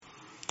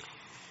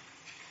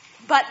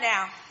But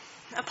now,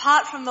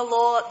 apart from the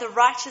law, the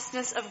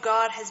righteousness of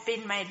God has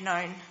been made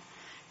known,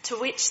 to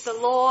which the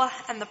law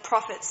and the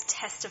prophets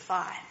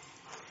testify.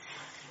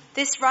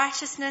 This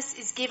righteousness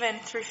is given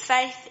through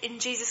faith in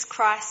Jesus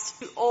Christ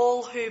to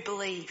all who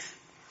believe.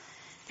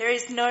 There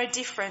is no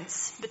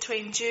difference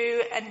between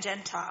Jew and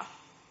Gentile.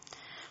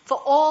 For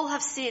all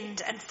have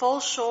sinned and fall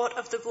short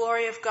of the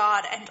glory of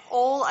God, and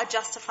all are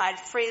justified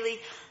freely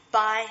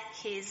by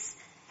his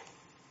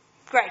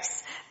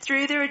grace,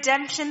 through the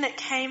redemption that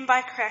came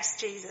by Christ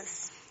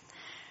Jesus.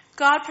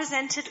 God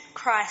presented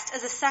Christ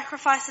as a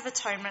sacrifice of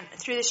atonement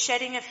through the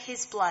shedding of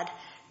his blood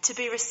to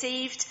be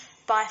received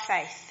by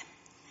faith.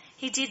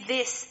 He did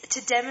this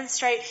to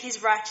demonstrate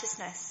his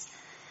righteousness,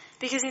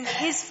 because in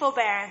his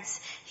forbearance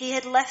he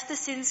had left the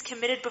sins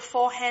committed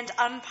beforehand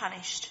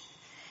unpunished.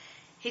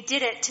 He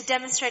did it to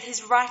demonstrate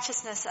his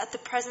righteousness at the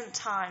present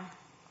time,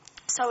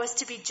 so as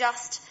to be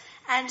just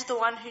and the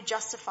one who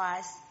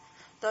justifies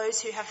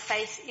those who have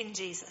faith in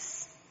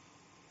Jesus.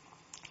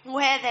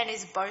 Where then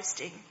is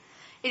boasting?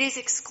 It is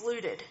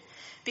excluded.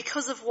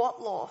 Because of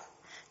what law?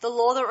 The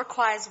law that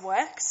requires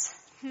works?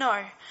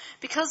 No,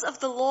 because of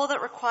the law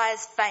that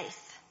requires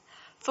faith.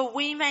 For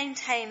we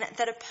maintain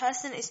that a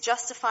person is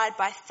justified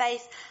by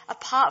faith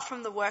apart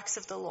from the works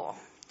of the law.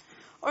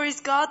 Or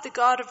is God the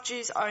God of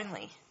Jews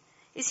only?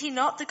 Is he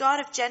not the God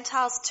of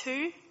Gentiles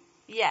too?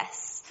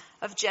 Yes,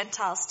 of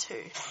Gentiles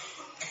too.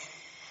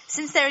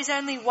 Since there is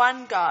only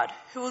one God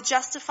who will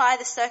justify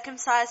the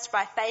circumcised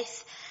by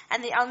faith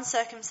and the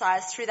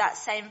uncircumcised through that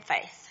same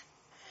faith.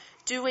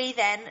 Do we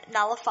then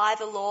nullify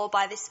the law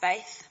by this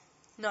faith?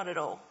 Not at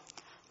all.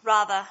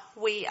 Rather,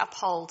 we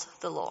uphold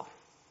the law.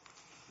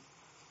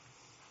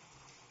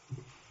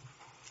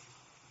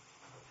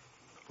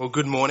 Well,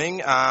 good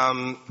morning.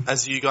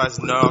 As you guys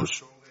know, I'm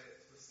sure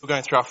we're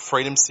going through our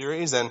Freedom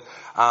series, and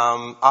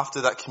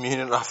after that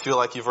communion, I feel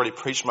like you've already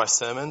preached my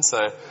sermon, so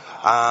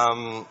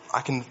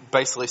I can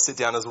basically sit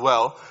down as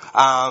well,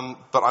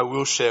 but I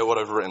will share what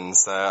I've written.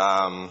 So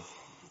I'll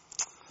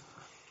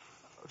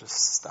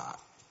just start.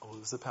 Oh,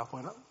 is the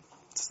PowerPoint up?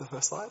 Is the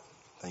first slide?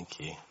 Thank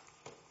you.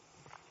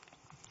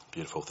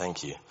 Beautiful,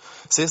 thank you.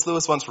 C.S.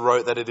 Lewis once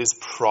wrote that it is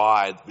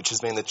pride which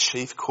has been the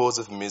chief cause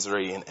of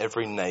misery in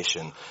every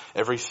nation,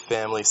 every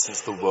family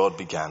since the world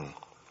began.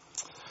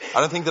 I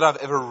don't think that I've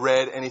ever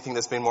read anything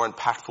that's been more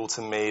impactful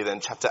to me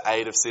than chapter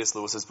 8 of C.S.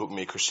 Lewis's book,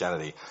 Mere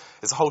Christianity.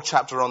 There's a whole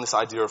chapter on this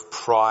idea of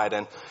pride,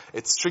 and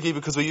it's tricky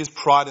because we use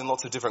pride in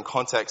lots of different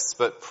contexts,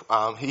 but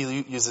he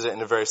uses it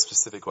in a very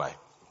specific way.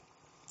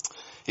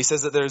 He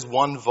says that there is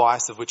one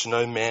vice of which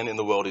no man in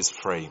the world is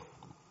free,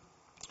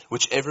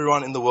 which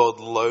everyone in the world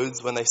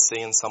loathes when they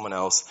see in someone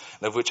else,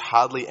 and of which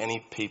hardly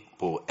any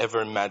people ever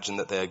imagine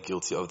that they are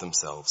guilty of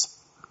themselves.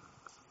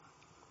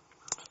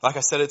 Like I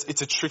said,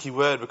 it's a tricky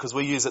word because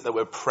we use it that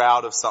we're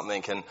proud of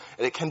something, and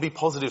it can be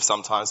positive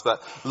sometimes,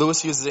 but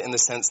Lewis uses it in the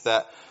sense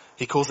that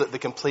he calls it the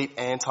complete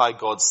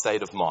anti-God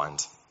state of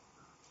mind.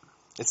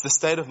 It's the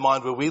state of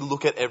mind where we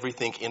look at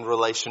everything in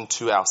relation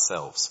to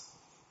ourselves.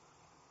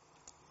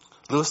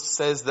 Lewis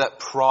says that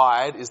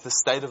pride is the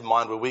state of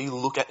mind where we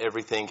look at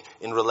everything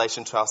in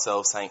relation to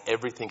ourselves, saying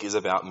everything is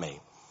about me.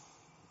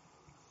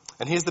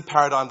 And here's the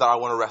paradigm that I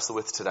want to wrestle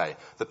with today.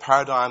 The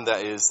paradigm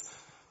that is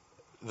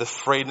the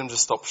freedom to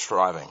stop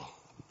striving.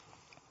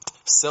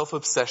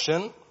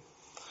 Self-obsession,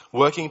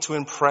 working to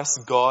impress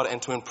God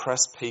and to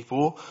impress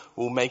people,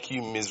 will make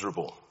you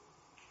miserable.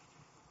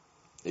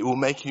 It will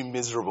make you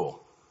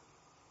miserable.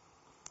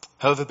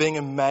 However, being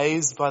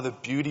amazed by the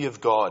beauty of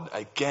God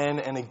again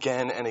and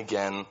again and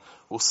again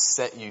will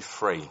set you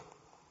free.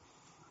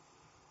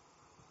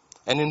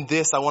 And in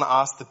this, I want to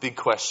ask the big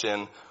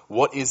question,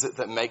 what is it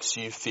that makes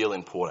you feel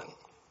important?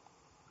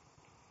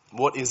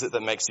 What is it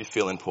that makes you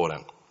feel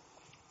important?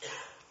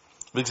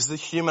 Because the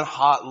human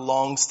heart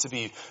longs to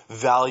be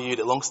valued,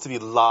 it longs to be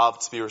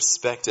loved, to be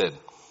respected.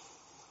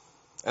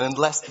 And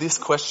unless this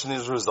question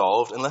is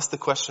resolved, unless the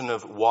question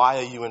of why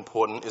are you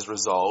important is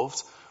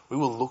resolved, we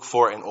will look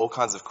for it in all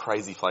kinds of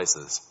crazy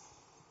places.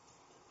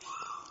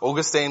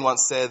 Augustine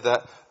once said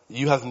that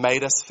you have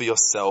made us for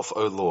yourself,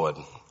 O Lord,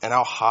 and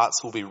our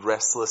hearts will be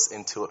restless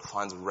until it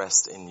finds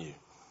rest in you.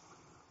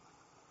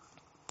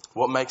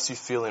 What makes you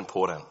feel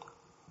important?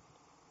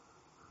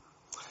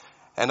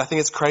 And I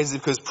think it's crazy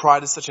because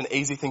pride is such an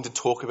easy thing to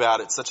talk about.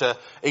 It's such an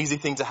easy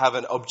thing to have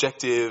an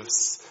objective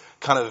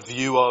kind of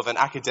view of, an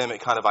academic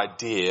kind of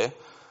idea.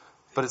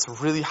 But it's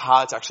really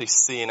hard to actually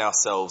see in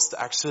ourselves,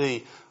 to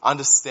actually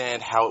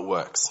understand how it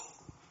works.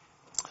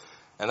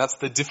 And that's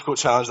the difficult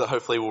challenge that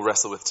hopefully we'll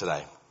wrestle with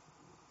today.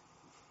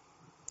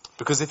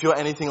 Because if you're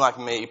anything like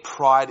me,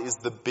 pride is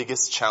the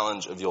biggest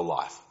challenge of your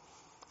life.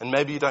 And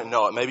maybe you don't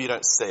know it, maybe you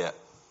don't see it.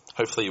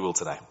 Hopefully you will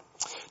today.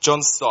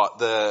 John Stott,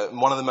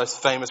 one of the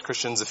most famous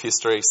Christians of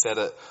history, said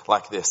it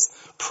like this: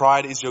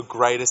 pride is your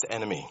greatest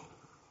enemy,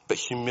 but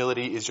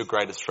humility is your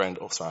greatest friend.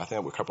 Oh, sorry, I think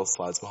I'm a couple of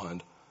slides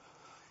behind.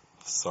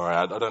 Sorry,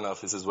 I don't know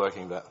if this is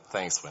working, but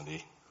thanks,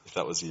 Wendy, if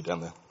that was you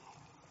down there.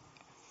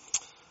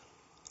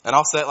 And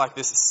I'll say it like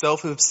this: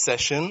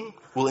 self-obsession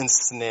will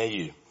ensnare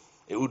you.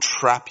 It will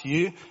trap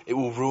you. It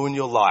will ruin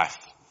your life.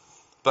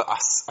 but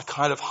a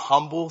kind of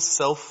humble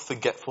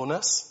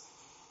self-forgetfulness,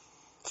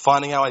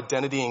 finding our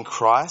identity in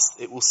Christ,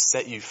 it will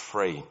set you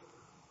free.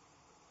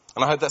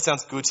 And I hope that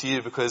sounds good to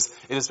you, because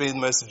it has been the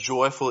most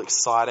joyful,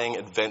 exciting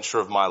adventure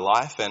of my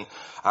life. And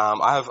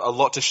I have a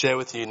lot to share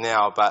with you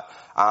now, but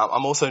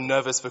I'm also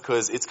nervous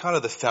because it's kind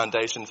of the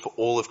foundation for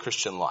all of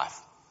Christian life.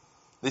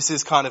 This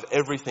is kind of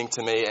everything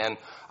to me, and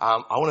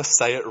I want to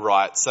say it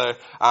right. So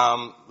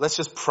let's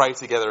just pray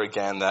together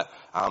again that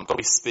God will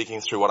be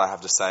speaking through what I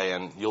have to say,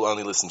 and you'll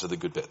only listen to the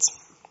good bits.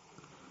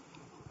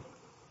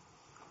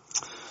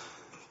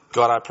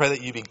 God, I pray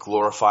that you be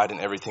glorified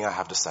in everything I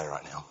have to say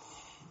right now.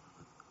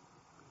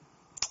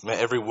 May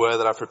every word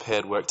that I've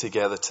prepared work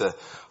together to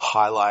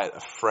highlight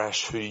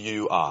afresh who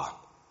you are,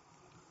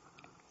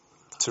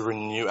 to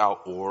renew our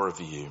awe of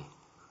you.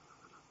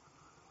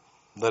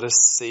 Let us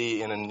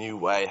see in a new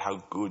way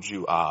how good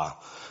you are,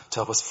 to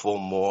help us fall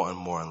more and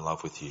more in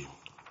love with you.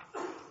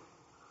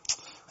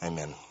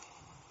 Amen.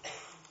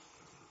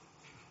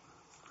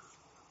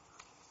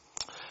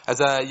 As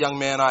a young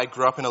man, I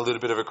grew up in a little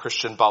bit of a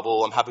Christian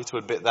bubble. I'm happy to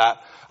admit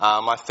that.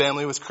 My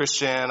family was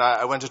Christian.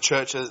 I went to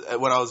church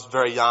when I was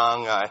very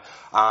young.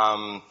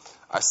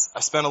 I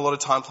spent a lot of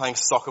time playing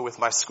soccer with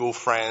my school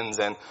friends.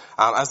 And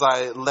as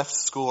I left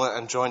school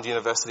and joined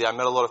university, I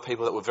met a lot of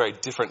people that were very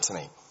different to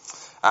me.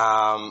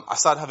 I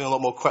started having a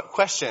lot more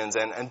questions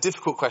and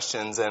difficult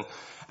questions and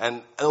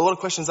a lot of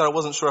questions that I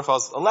wasn't sure if I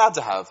was allowed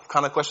to have.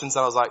 Kind of questions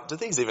that I was like, do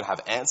these even have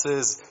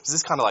answers? Does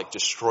this kind of like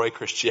destroy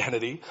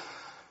Christianity?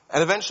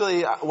 And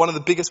eventually, one of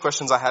the biggest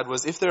questions I had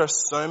was, if there are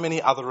so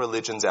many other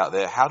religions out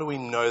there, how do we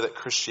know that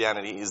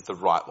Christianity is the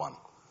right one?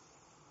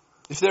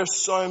 If there are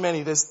so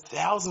many, there's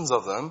thousands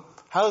of them,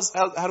 how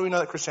do we know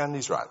that Christianity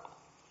is right?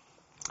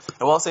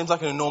 And while it seems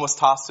like an enormous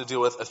task to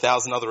deal with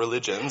 1,000 other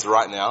religions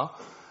right now,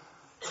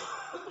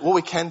 what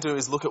we can do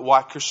is look at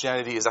why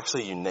Christianity is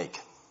actually unique.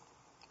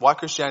 Why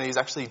Christianity is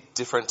actually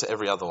different to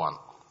every other one.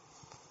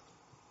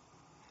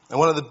 And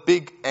one of the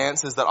big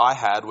answers that I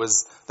had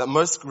was that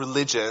most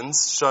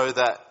religions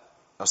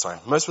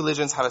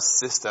have a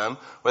system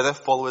where their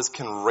followers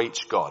can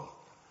reach God.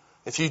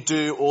 If you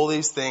do all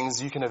these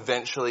things, you can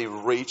eventually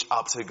reach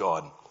up to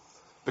God.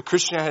 But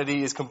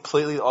Christianity is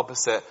completely the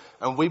opposite,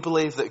 and we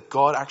believe that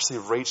God actually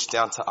reached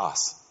down to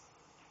us.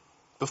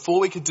 Before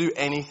we could do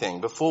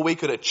anything, before we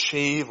could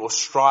achieve or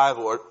strive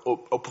or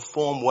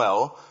perform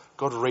well,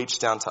 God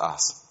reached down to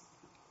us.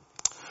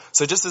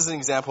 So just as an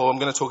example, I'm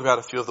going to talk about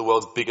a few of the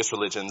world's biggest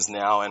religions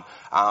now. And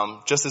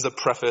just as a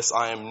preface,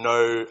 I am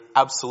no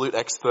absolute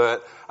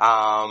expert.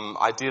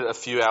 I did a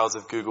few hours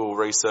of Google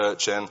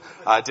research, and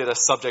I did a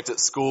subject at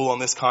school on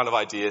this kind of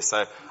idea.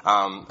 So,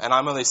 and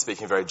I'm only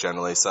speaking very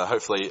generally, so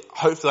hopefully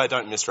I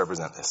don't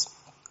misrepresent this.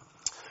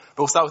 But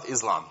we'll start with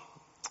Islam.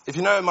 If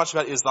you know much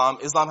about Islam,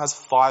 Islam has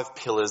 5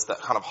 pillars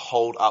that kind of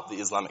hold up the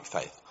Islamic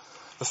faith.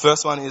 The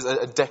first one is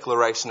a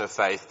declaration of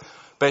faith.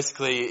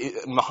 Basically,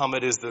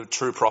 Muhammad is the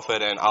true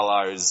prophet and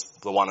Allah is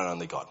the one and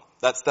only God.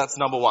 That's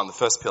number one, the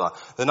first pillar.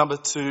 The number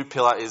 2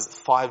 pillar is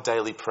 5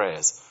 daily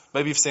prayers.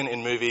 Maybe you've seen it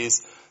in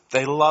movies.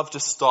 They love to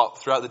stop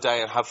throughout the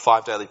day and have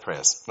 5 daily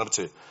prayers. Number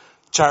 2.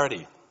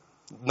 Charity.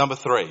 Number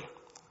 3.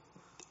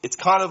 It's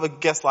kind of, I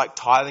guess, like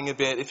tithing a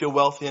bit. If you're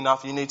wealthy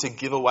enough, you need to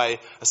give away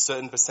a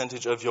certain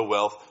percentage of your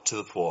wealth to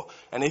the poor.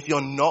 And if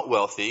you're not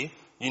wealthy,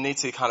 you need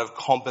to kind of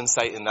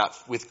compensate in that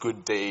with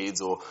good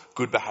deeds or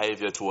good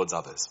behavior towards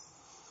others.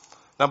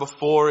 Number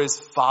 4 is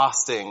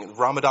fasting.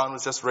 Ramadan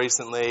was just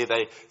recently.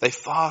 They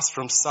fast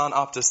from sun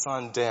up to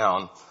sun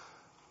down,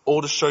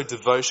 all to show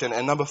devotion.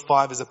 And number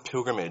 5 is a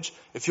pilgrimage.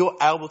 If you're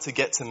able to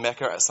get to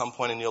Mecca at some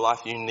point in your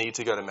life, you need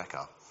to go to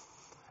Mecca.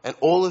 And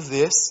all of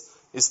this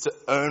is to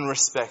earn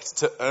respect,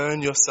 to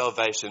earn your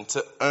salvation,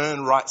 to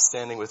earn right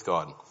standing with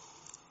God.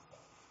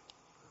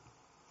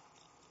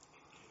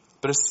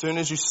 But as soon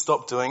as you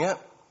stop doing it,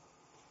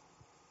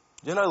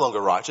 you're no longer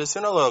righteous.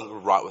 You're no longer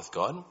right with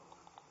God.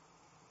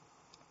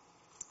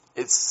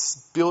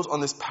 It's built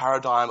on this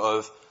paradigm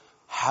of,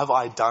 have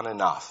I done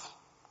enough?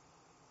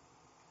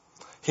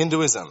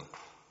 Hinduism.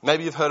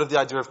 Maybe you've heard of the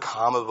idea of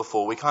karma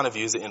before. We kind of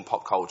use it in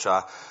pop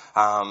culture.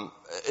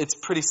 It's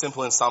pretty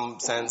simple in some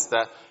sense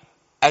that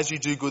as you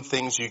do good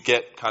things, you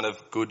get kind of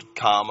good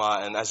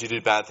karma, and as you do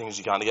bad things,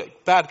 you kind of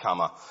get bad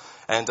karma.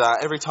 And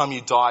every time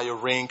you die, you're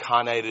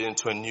reincarnated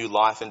into a new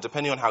life, and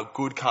depending on how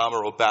good karma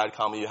or bad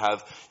karma you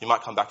have, you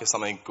might come back as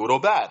something good or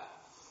bad.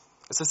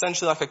 It's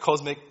essentially like a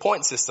cosmic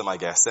point system, I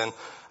guess. And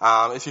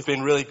if you've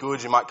been really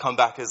good, you might come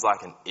back as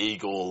like an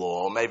eagle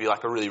or maybe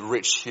like a really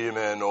rich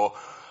human. Or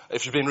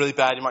if you've been really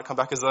bad, you might come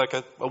back as like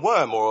a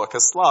worm or like a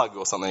slug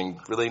or something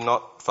really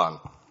not fun.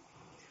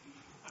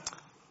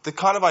 The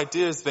kind of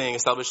idea is being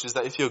established is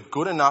that if you're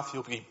good enough,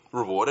 you'll be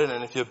rewarded,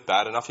 and if you're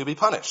bad enough, you'll be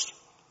punished.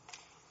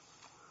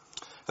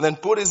 And then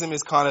Buddhism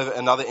is kind of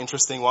another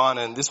interesting one,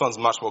 and this one's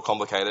much more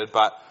complicated,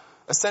 but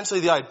essentially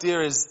the idea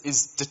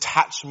is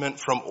detachment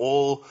from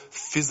all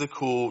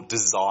physical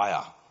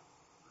desire.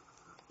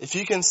 If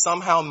you can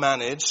somehow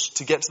manage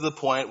to get to the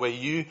point where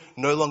you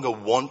no longer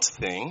want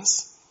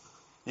things,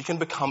 you can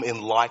become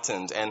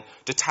enlightened and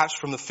detached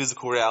from the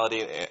physical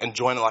reality and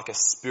join like a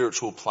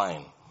spiritual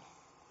plane.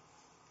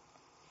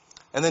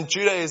 And then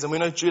Judaism, we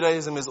know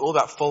Judaism is all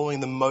about following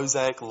the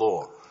Mosaic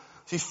law.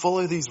 If you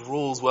follow these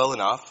rules well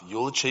enough,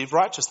 you'll achieve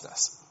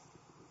righteousness.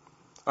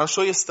 And I'm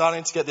sure you're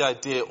starting to get the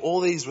idea.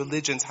 All these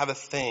religions have a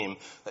theme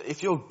that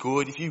if you're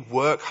good, if you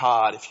work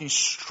hard, if you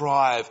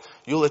strive,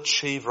 you'll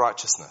achieve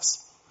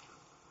righteousness.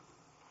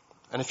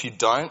 And if you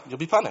don't, you'll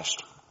be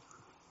punished.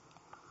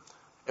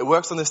 It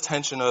works on this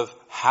tension of,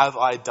 have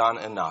I done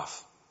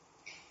enough?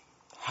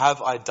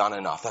 Have I done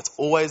enough? That's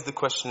always the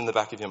question in the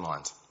back of your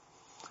mind.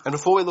 And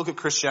before we look at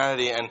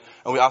Christianity and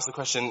we ask the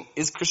question,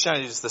 is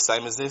Christianity just the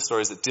same as this or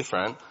is it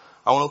different?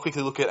 I want to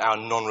quickly look at our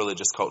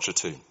non-religious culture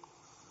too.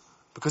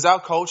 Because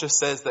our culture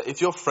says that if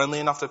you're friendly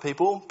enough to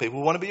people,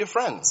 people want to be your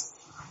friends.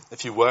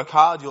 If you work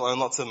hard, you'll earn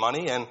lots of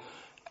money and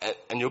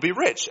you'll be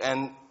rich.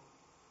 And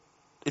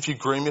if you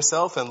groom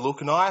yourself and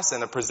look nice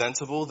and are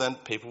presentable, then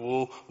people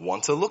will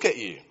want to look at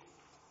you.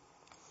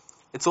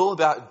 It's all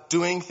about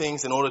doing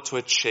things in order to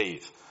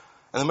achieve.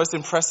 And the most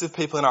impressive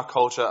people in our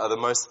culture are the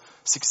most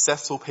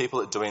successful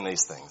people at doing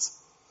these things.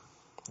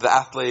 The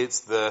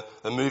athletes, the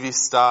movie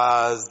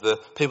stars, the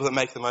people that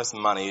make the most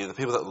money, the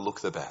people that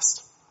look the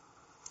best.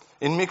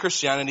 In Mere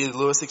Christianity,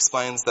 Lewis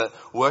explains that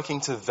working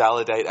to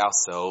validate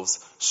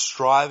ourselves,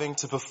 striving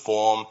to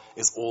perform,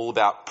 is all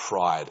about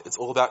pride. It's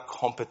all about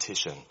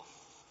competition.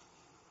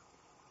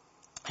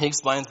 He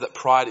explains that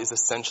pride is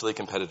essentially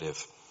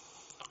competitive.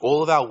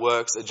 All of our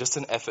works are just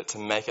an effort to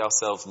make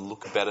ourselves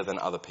look better than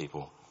other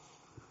people.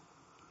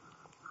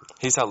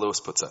 Here's how Lewis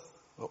puts it.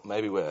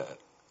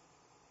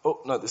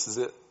 This is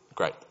it.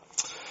 Great.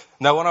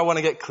 Now, what I want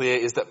to get clear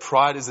is that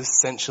pride is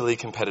essentially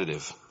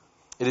competitive.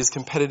 It is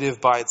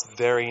competitive by its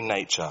very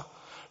nature.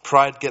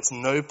 Pride gets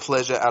no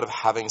pleasure out of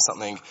having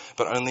something,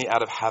 but only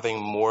out of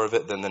having more of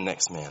it than the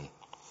next man.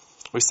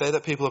 We say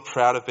that people are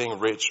proud of being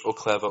rich or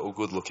clever or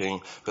good looking,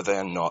 but they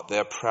are not. They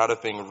are proud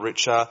of being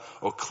richer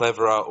or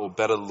cleverer or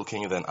better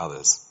looking than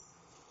others.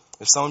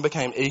 If someone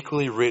became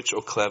equally rich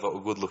or clever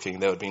or good looking,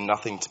 there would be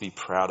nothing to be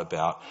proud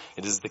about.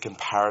 It is the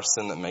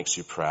comparison that makes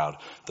you proud,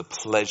 the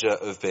pleasure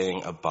of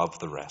being above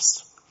the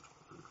rest.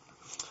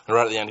 And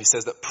right at the end, he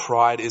says that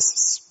pride is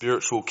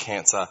spiritual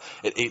cancer.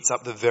 It eats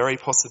up the very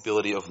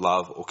possibility of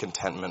love or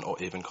contentment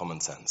or even common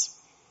sense.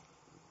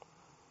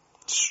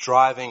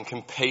 Striving,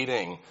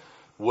 competing,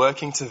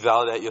 working to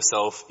validate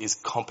yourself is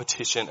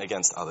competition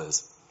against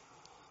others.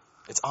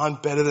 It's I'm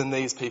better than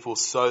these people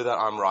so that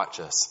I'm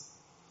righteous.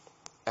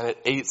 And it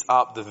eats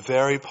up the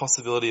very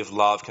possibility of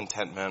love,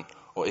 contentment,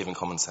 or even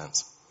common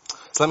sense.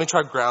 So let me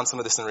try to ground some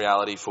of this in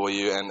reality for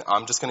you, and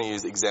I'm just going to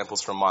use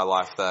examples from my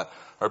life that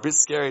are a bit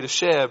scary to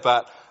share,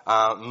 but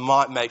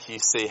might make you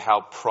see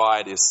how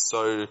pride is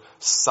so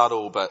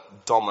subtle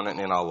but dominant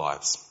in our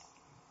lives.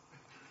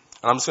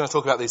 And I'm just going to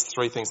talk about these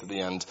three things at the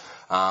end: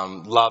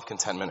 love,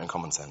 contentment, and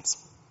common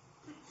sense.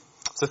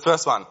 So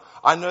first one,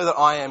 I know that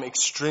I am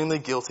extremely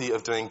guilty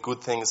of doing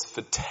good things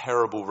for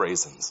terrible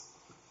reasons.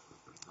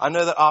 I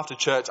know that after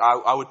church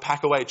I would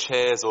pack away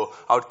chairs or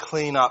I would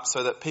clean up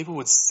so that people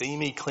would see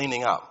me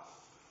cleaning up.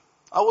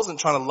 I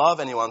wasn't trying to love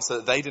anyone so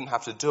that they didn't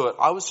have to do it.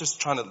 I was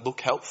just trying to look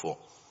helpful.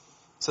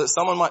 So that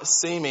someone might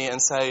see me and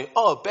say,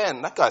 oh,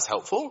 Ben, that guy's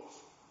helpful.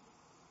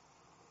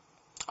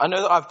 I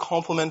know that I've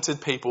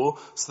complimented people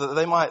so that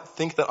they might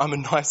think that I'm a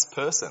nice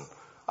person.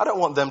 I don't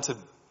want them to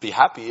be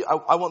happy.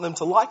 I want them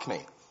to like me.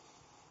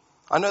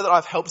 I know that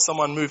I've helped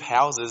someone move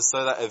houses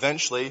so that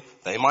eventually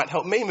they might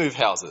help me move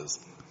houses.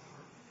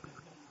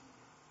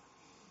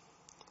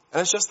 And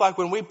it's just like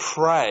when we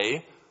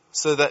pray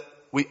so that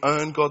we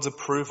earn God's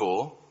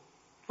approval,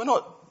 we're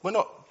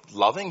not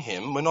loving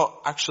him. We're not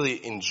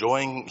actually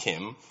enjoying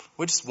him.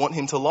 We just want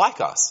him to like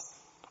us.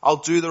 I'll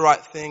do the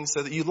right thing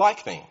so that you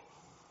like me.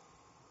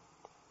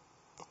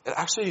 It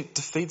actually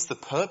defeats the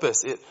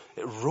purpose. It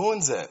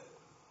ruins it.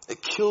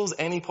 It kills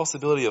any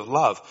possibility of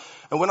love.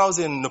 And when I was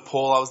in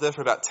Nepal, I was there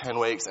for about 10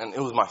 weeks and it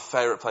was my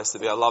favorite place to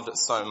be. I loved it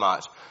so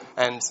much.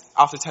 And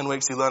after 10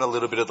 weeks, you learn a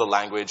little bit of the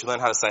language. You learn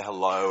how to say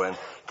hello and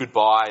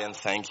goodbye and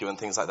thank you and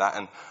things like that.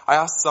 And I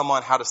asked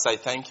someone how to say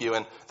thank you,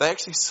 and they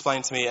actually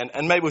explained to me,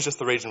 and maybe it was just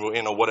the region we're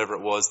in or whatever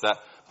it was, that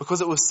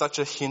because it was such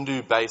a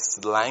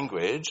Hindu-based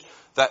language,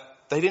 that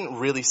they didn't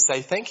really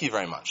say thank you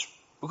very much.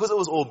 Because it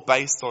was all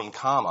based on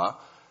karma,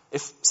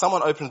 if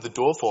someone opened the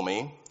door for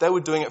me, they were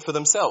doing it for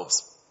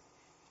themselves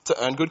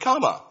to earn good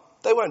karma.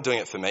 They weren't doing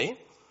it for me.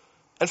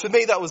 And for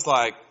me, that was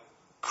like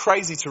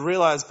crazy to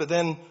realize, but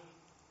then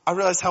I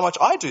realized how much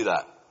I do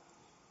that.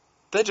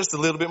 They're just a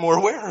little bit more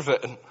aware of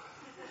it.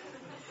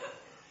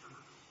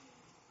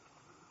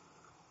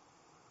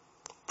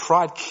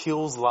 Pride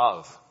kills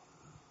love.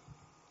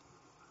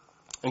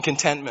 And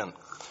contentment.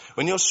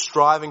 When you're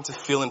striving to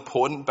feel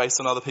important based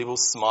on other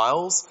people's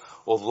smiles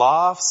or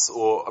laughs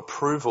or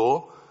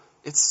approval,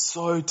 it's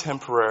so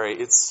temporary.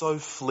 It's so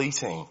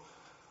fleeting.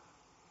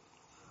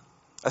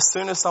 As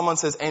soon as someone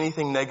says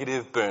anything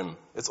negative, boom,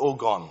 it's all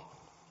gone.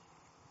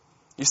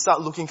 You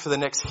start looking for the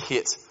next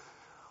hit.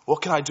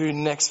 What can I do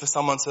next for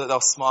someone so that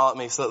they'll smile at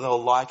me, so that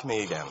they'll like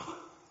me again?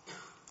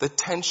 The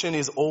tension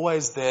is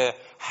always there.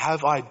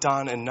 Have I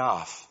done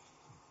enough?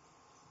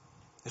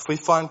 If we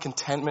find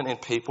contentment in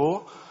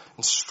people,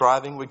 and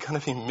striving, we're going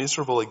to be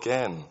miserable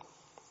again.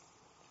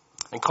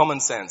 And common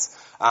sense.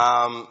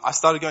 I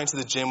started going to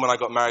the gym when I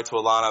got married to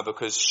Alana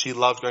because she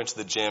loved going to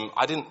the gym.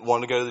 I didn't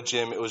want to go to the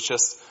gym. It was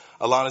just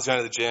Alana's going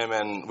to the gym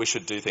and we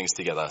should do things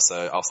together.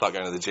 So I'll start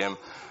going to the gym.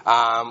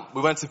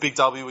 We went to Big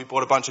W. We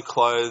bought a bunch of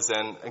clothes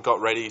and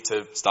got ready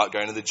to start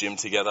going to the gym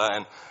together.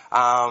 And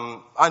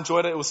I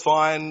enjoyed it. It was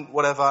fine,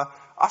 whatever.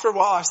 After a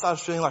while, I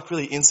started feeling like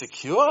really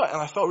insecure and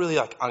I felt really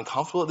like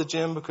uncomfortable at the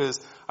gym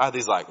because I had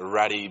these like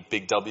ratty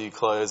Big W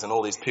clothes and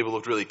all these people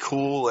looked really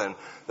cool and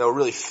they were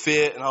really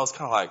fit and I was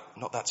kind of like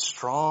not that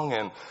strong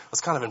and it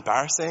was kind of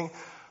embarrassing.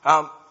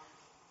 And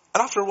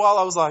after a while,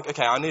 I was like,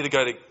 okay, I need to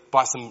go to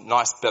buy some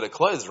nice, better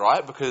clothes,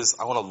 right? Because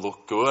I want to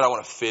look good. I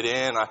want to fit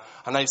in.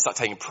 I need to start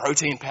taking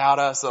protein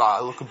powder so that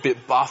I look a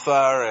bit buffer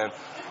and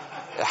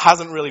it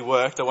hasn't really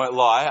worked, I won't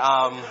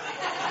lie.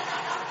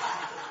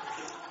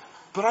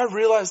 But I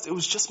realized it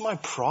was just my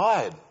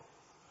pride.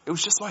 It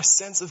was just my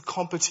sense of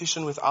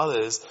competition with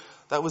others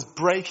that was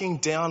breaking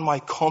down my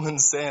common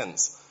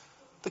sense.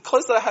 The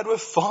clothes that I had were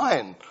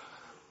fine.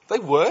 They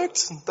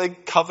worked. They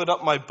covered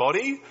up my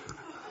body.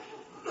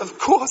 Of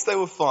course they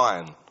were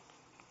fine.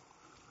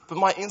 But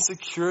my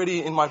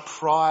insecurity and my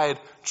pride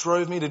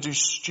drove me to do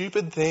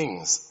stupid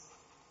things.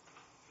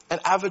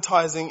 And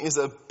advertising is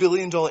a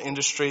billion-dollar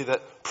industry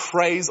that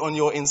preys on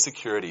your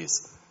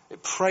insecurities.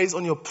 It preys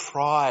on your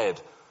pride.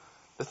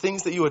 The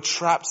things that you are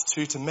trapped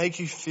to make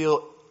you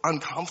feel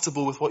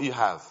uncomfortable with what you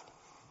have.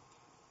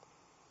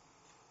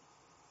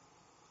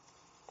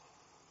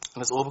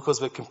 And it's all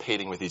because we're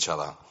competing with each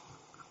other.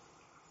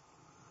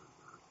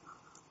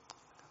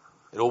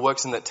 It all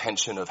works in that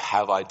tension of,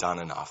 have I done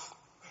enough?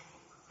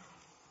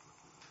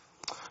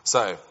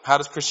 So, how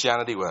does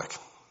Christianity work?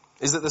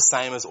 Is it the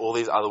same as all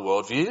these other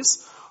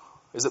worldviews?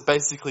 Is it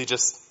basically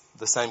just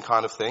the same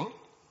kind of thing?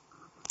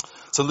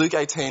 So Luke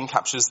 18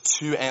 captures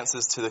two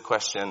answers to the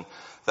question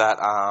that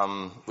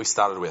we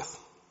started with.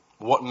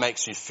 What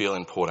makes you feel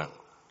important?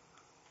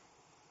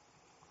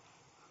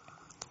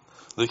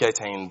 Luke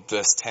 18,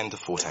 verse 10 to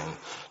 14.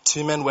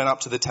 2 men went up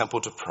to the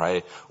temple to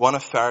pray, one a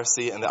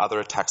Pharisee and the other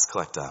a tax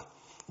collector.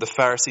 The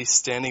Pharisee,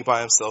 standing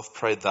by himself,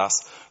 prayed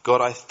thus,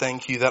 God, I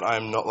thank you that I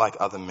am not like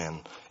other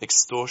men,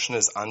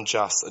 extortioners,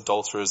 unjust,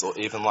 adulterers, or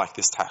even like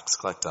this tax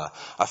collector.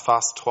 I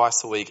fast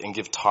twice a week and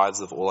give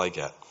tithes of all I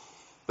get.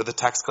 But the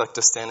tax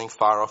collector, standing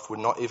far off, would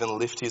not even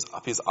lift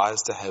up his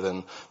eyes to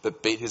heaven,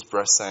 but beat his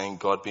breast, saying,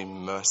 God, be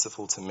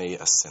merciful to me,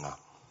 a sinner.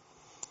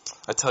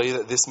 I tell you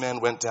that this man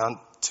went down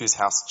to his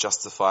house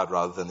justified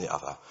rather than the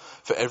other.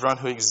 For everyone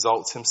who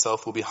exalts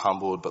himself will be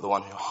humbled, but the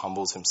one who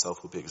humbles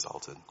himself will be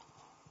exalted.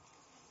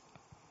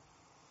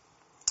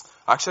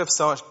 I actually have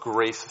so much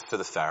grief for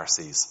the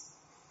Pharisees.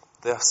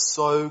 They are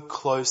so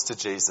close to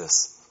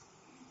Jesus.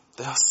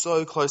 They are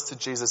so close to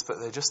Jesus, but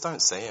they just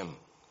don't see him.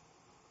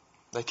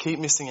 They keep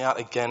missing out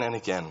again and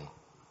again.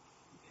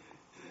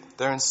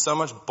 They're in so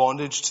much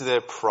bondage to their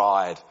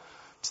pride,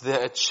 to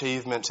their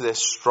achievement, to their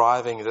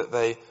striving that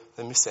they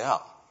miss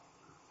out.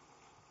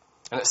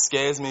 And it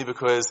scares me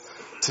because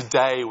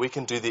today we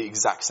can do the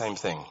exact same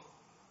thing.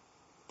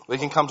 We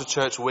can come to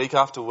church week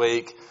after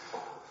week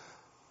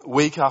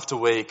after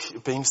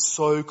week, being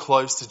so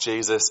close to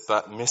Jesus,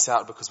 but miss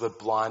out because we're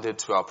blinded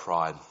to our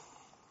pride.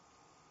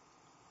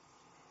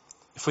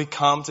 If we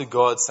come to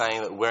God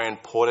saying that we're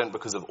important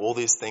because of all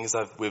these things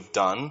that we've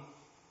done,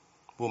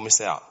 we'll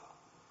miss out.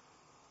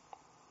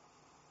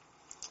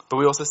 But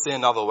we also see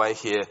another way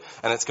here,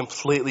 and it's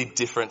completely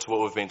different to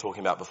what we've been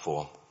talking about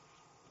before.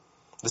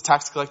 The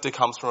tax collector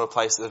comes from a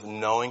place of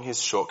knowing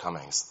his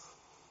shortcomings,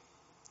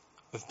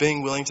 of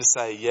being willing to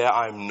say, yeah,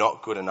 I'm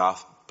not good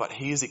enough, but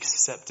he is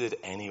accepted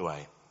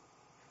anyway.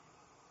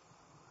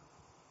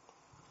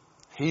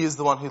 He is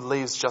the one who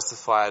leaves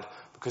justified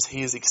because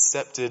he is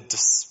accepted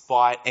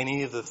despite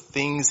any of the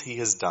things he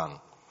has done.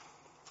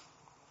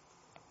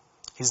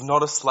 He's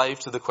not a slave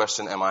to the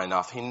question, am I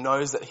enough? He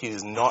knows that he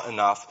is not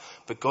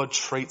enough, but God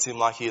treats him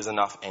like he is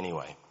enough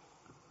anyway.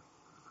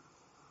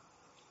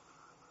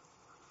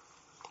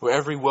 Where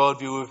every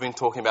worldview we've been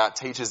talking about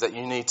teaches that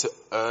you need to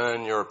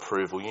earn your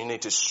approval. You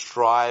need to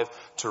strive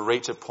to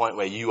reach a point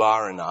where you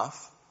are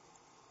enough.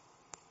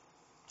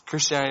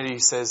 Christianity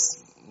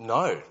says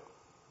no.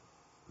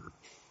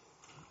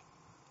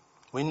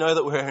 We know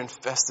that we're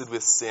infested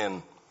with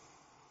sin.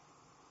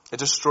 It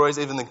destroys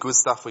even the good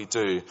stuff we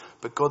do,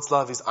 but God's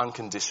love is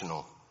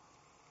unconditional.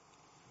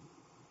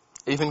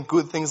 Even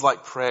good things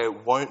like prayer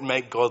won't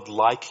make God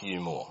like you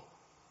more.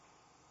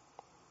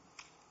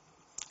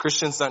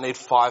 Christians don't need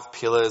 5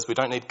 pillars, we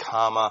don't need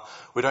karma,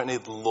 we don't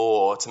need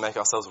law to make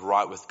ourselves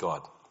right with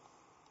God.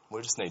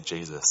 We just need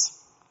Jesus.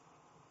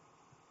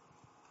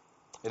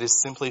 It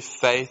is simply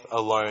faith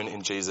alone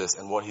in Jesus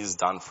and what he's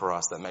done for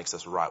us that makes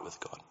us right with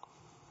God.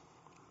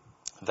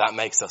 That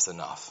makes us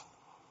enough.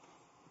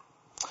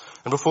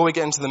 And before we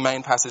get into the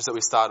main passage that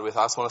we started with,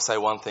 I just want to say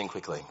one thing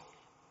quickly.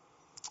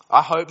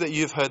 I hope that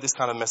you've heard this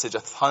kind of message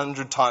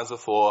 100 times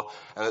before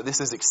and that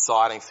this is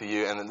exciting for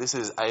you and that this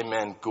is,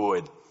 amen,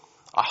 good.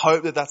 I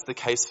hope that that's the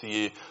case for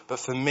you, but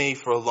for me,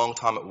 for a long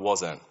time, it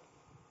wasn't.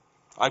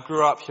 I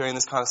grew up hearing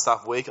this kind of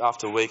stuff week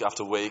after week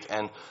after week,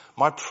 and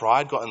my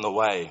pride got in the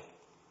way.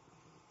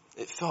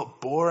 It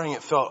felt boring,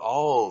 it felt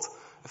old,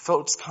 it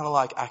felt just kind of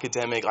like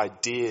academic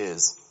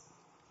ideas.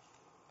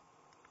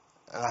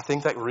 And I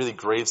think that really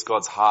grieves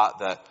God's heart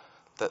that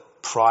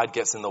pride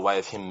gets in the way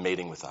of him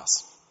meeting with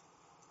us.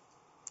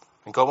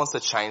 And God wants to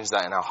change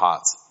that in our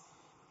hearts.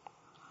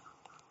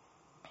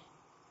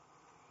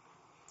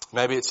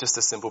 Maybe it's just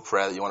a simple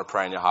prayer that you want to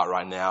pray in your heart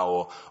right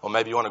now, or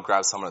maybe you want to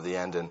grab someone at the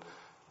end and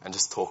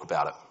just talk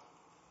about it.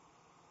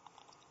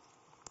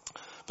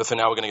 But for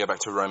now, we're going to go back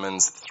to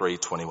Romans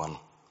 3:21.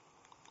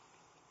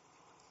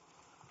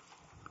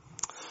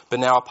 But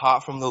now,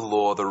 apart from the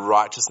law, the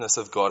righteousness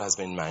of God has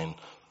been made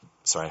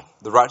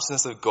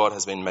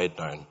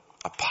known.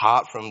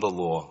 Apart from the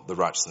law, the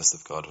righteousness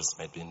of God has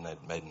been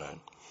made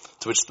known,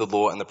 to which the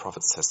law and the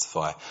prophets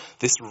testify.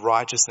 This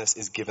righteousness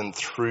is given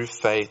through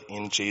faith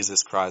in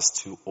Jesus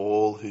Christ to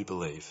all who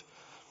believe.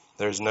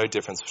 There is no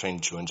difference between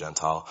Jew and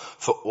Gentile,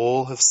 for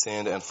all have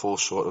sinned and fall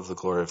short of the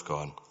glory of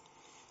God.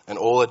 And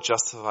all are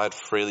justified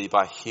freely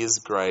by his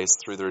grace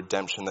through the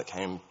redemption that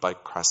came by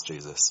Christ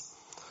Jesus.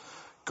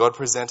 God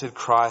presented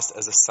Christ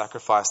as a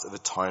sacrifice of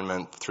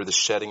atonement through the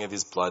shedding of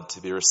his blood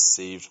to be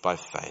received by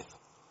faith.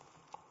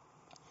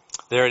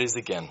 There it is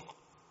again.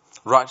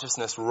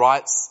 Righteousness,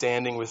 right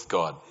standing with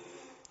God.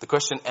 The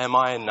question, am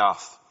I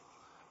enough?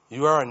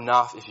 You are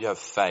enough if you have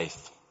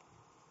faith.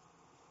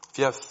 If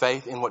you have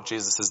faith in what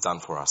Jesus has done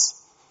for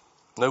us.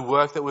 No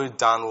work that we've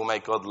done will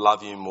make God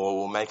love you more,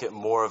 will make it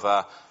more of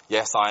a,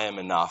 yes, I am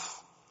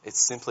enough.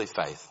 It's simply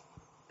faith.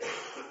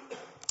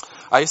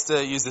 I used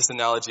to use this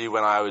analogy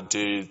when I would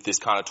do this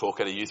kind of talk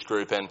at a youth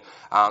group, and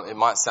it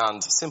might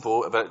sound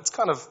simple, but it's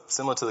kind of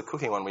similar to the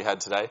cooking one we had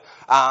today.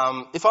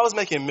 If I was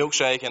making a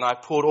milkshake and I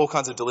poured all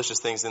kinds of delicious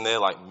things in there,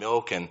 like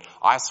milk and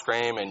ice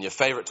cream and your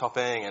favourite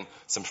topping and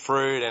some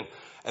fruit,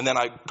 and then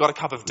I got a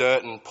cup of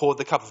dirt and poured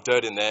the cup of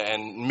dirt in there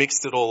and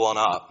mixed it all on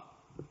up,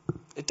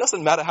 it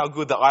doesn't matter how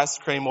good the ice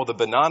cream or the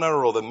banana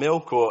or the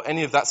milk or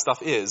any of that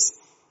stuff is,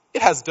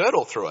 it has dirt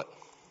all through it.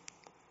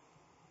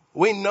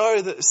 We know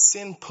that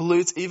sin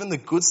pollutes even the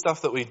good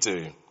stuff that we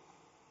do.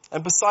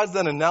 And besides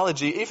that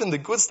analogy, even the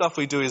good stuff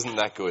we do isn't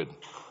that good.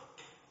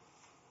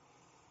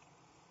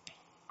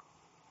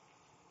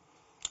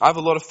 I have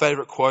a lot of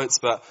favourite quotes,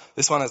 but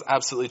this one has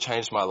absolutely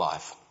changed my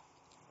life.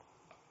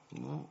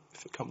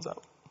 If it comes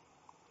up.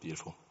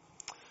 Beautiful.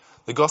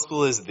 The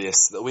gospel is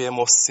this, that we are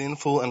more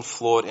sinful and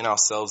flawed in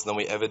ourselves than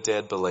we ever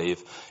dared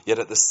believe, yet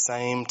at the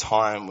same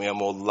time we are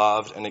more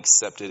loved and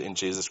accepted in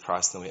Jesus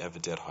Christ than we ever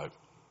dared hope.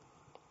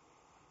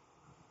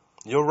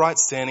 Your right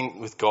standing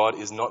with God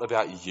is not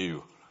about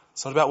you.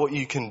 It's not about what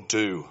you can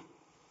do.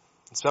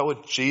 It's about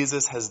what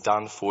Jesus has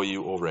done for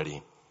you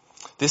already.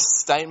 This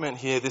statement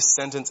here, this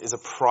sentence is a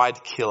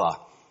pride killer.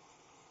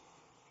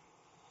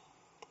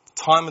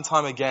 Time and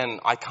time again,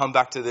 I come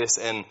back to this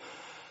and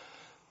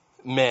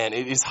man,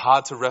 it is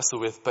hard to wrestle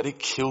with, but it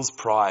kills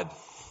pride.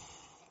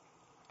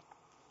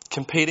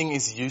 Competing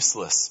is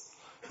useless.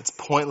 It's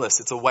pointless.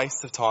 It's a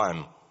waste of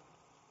time.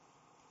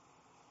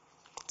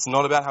 It's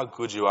not about how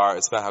good you are,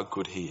 it's about how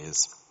good he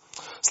is.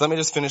 So let me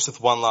just finish with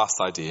one last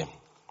idea.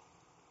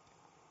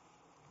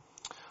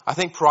 I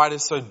think pride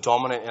is so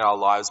dominant in our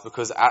lives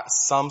because at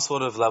some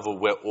sort of level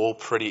we're all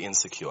pretty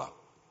insecure.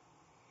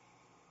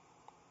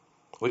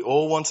 We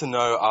all want to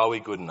know, are we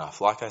good enough?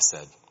 Like I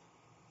said.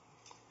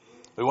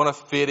 We want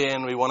to fit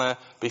in, we want to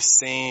be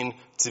seen,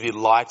 to be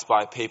liked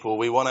by people.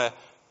 We want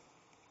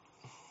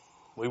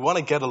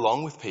to get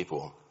along with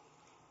people.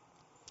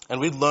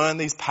 And we learn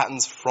these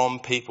patterns from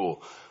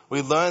people.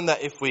 We learn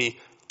that if we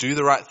do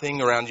the right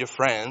thing around your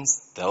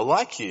friends, they'll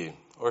like you.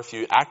 Or if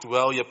you act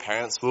well, your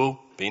parents will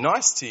be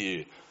nice to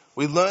you.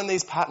 We learn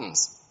these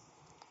patterns.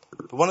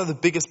 But one of the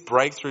biggest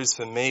breakthroughs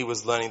for me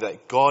was learning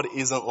that God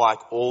isn't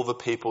like all the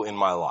people in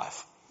my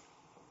life.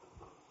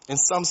 In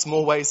some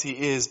small ways he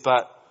is,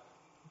 but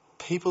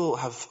people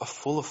are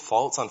full of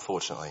faults,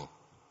 unfortunately.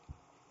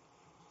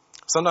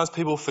 Sometimes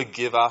people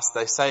forgive us,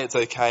 they say it's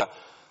okay,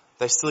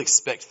 they still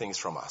expect things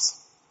from us.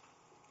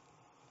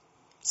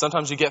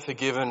 Sometimes you get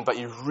forgiven, but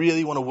you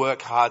really want to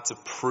work hard to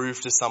prove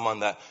to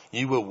someone that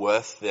you were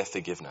worth their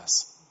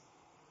forgiveness.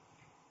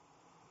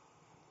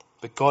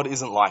 But God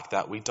isn't like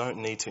that. We don't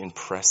need to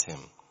impress him.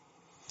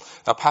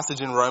 Our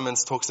passage in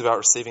Romans talks about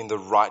receiving the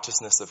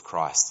righteousness of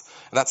Christ.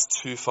 And that's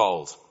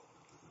twofold.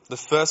 The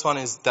first one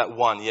is that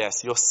one,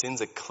 yes, your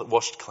sins are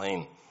washed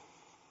clean.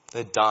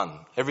 They're done.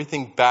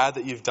 Everything bad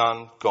that you've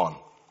done, gone.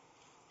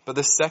 But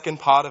the second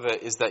part of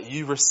it is that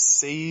you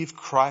receive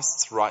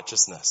Christ's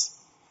righteousness.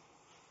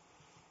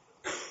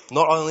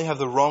 Not only have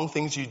the wrong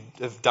things you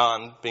have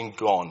done been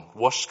gone,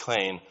 washed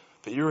clean,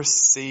 but you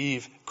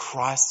receive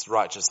Christ's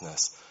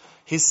righteousness.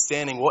 His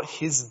standing, what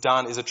he's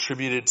done is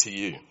attributed to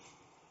you.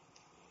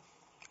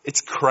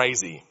 It's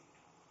crazy.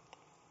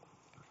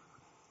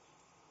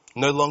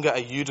 No longer are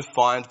you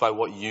defined by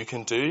what you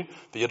can do,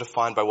 but you're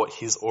defined by what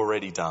he's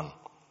already done.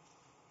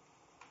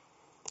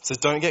 So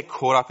don't get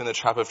caught up in the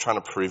trap of trying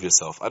to prove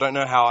yourself. I don't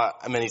know how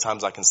many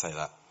times I can say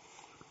that.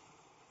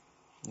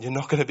 You're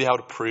not going to be able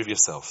to prove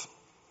yourself.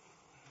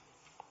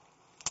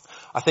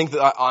 I think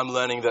that I'm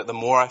learning that the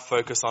more I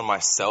focus on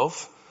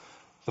myself,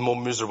 the more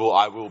miserable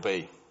I will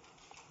be.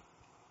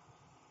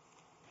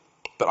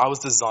 But I was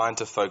designed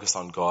to focus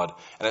on God,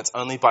 and it's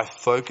only by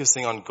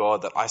focusing on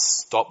God that I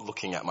stop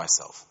looking at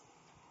myself.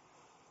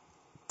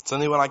 It's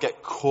only when I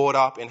get caught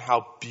up in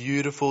how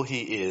beautiful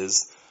He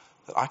is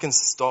that I can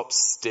stop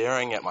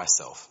staring at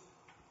myself,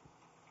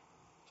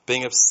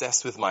 being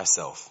obsessed with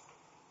myself.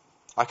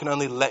 I can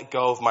only let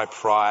go of my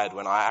pride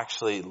when I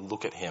actually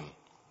look at Him.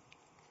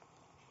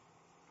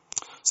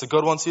 So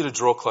God wants you to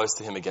draw close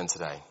to Him again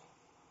today.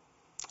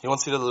 He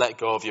wants you to let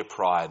go of your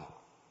pride.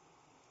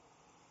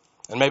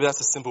 And maybe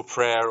that's a simple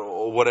prayer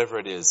or whatever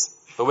it is.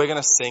 But we're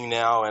going to sing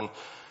now, and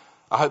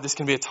I hope this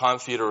can be a time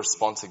for you to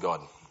respond to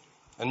God.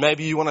 And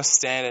maybe you want to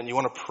stand and you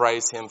want to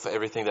praise Him for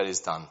everything that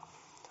He's done.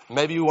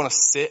 Maybe you want to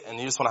sit and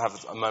you just want to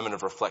have a moment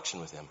of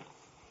reflection with Him.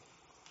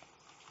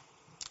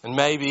 And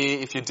maybe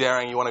if you're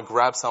daring, you want to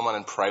grab someone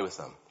and pray with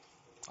them.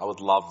 I would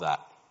love that.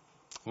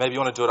 Maybe you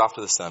want to do it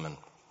after the sermon.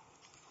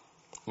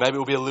 Maybe it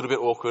will be a little bit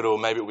awkward, or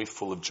maybe it will be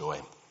full of joy.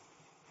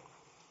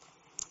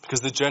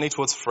 Because the journey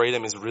towards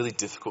freedom is really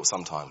difficult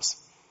sometimes.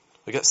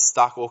 We get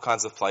stuck all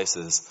kinds of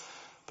places,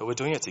 but we're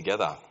doing it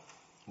together.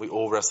 We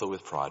all wrestle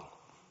with pride.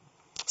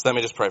 So let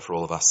me just pray for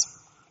all of us.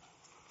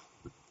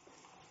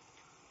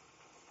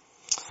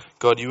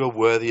 God, you are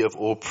worthy of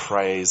all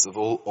praise, of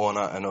all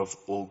honor, and of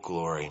all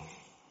glory.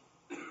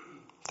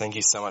 Thank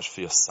you so much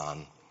for your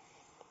Son.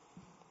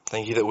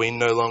 Thank you that we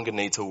no longer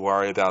need to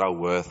worry about our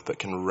worth, but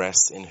can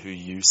rest in who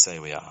you say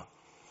we are.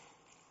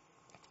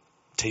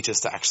 Teach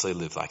us to actually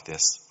live like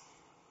this.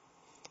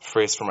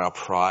 Free us from our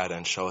pride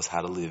and show us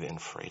how to live in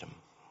freedom.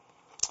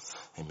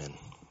 Amen.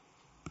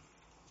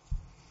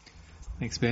 Thanks, Ben.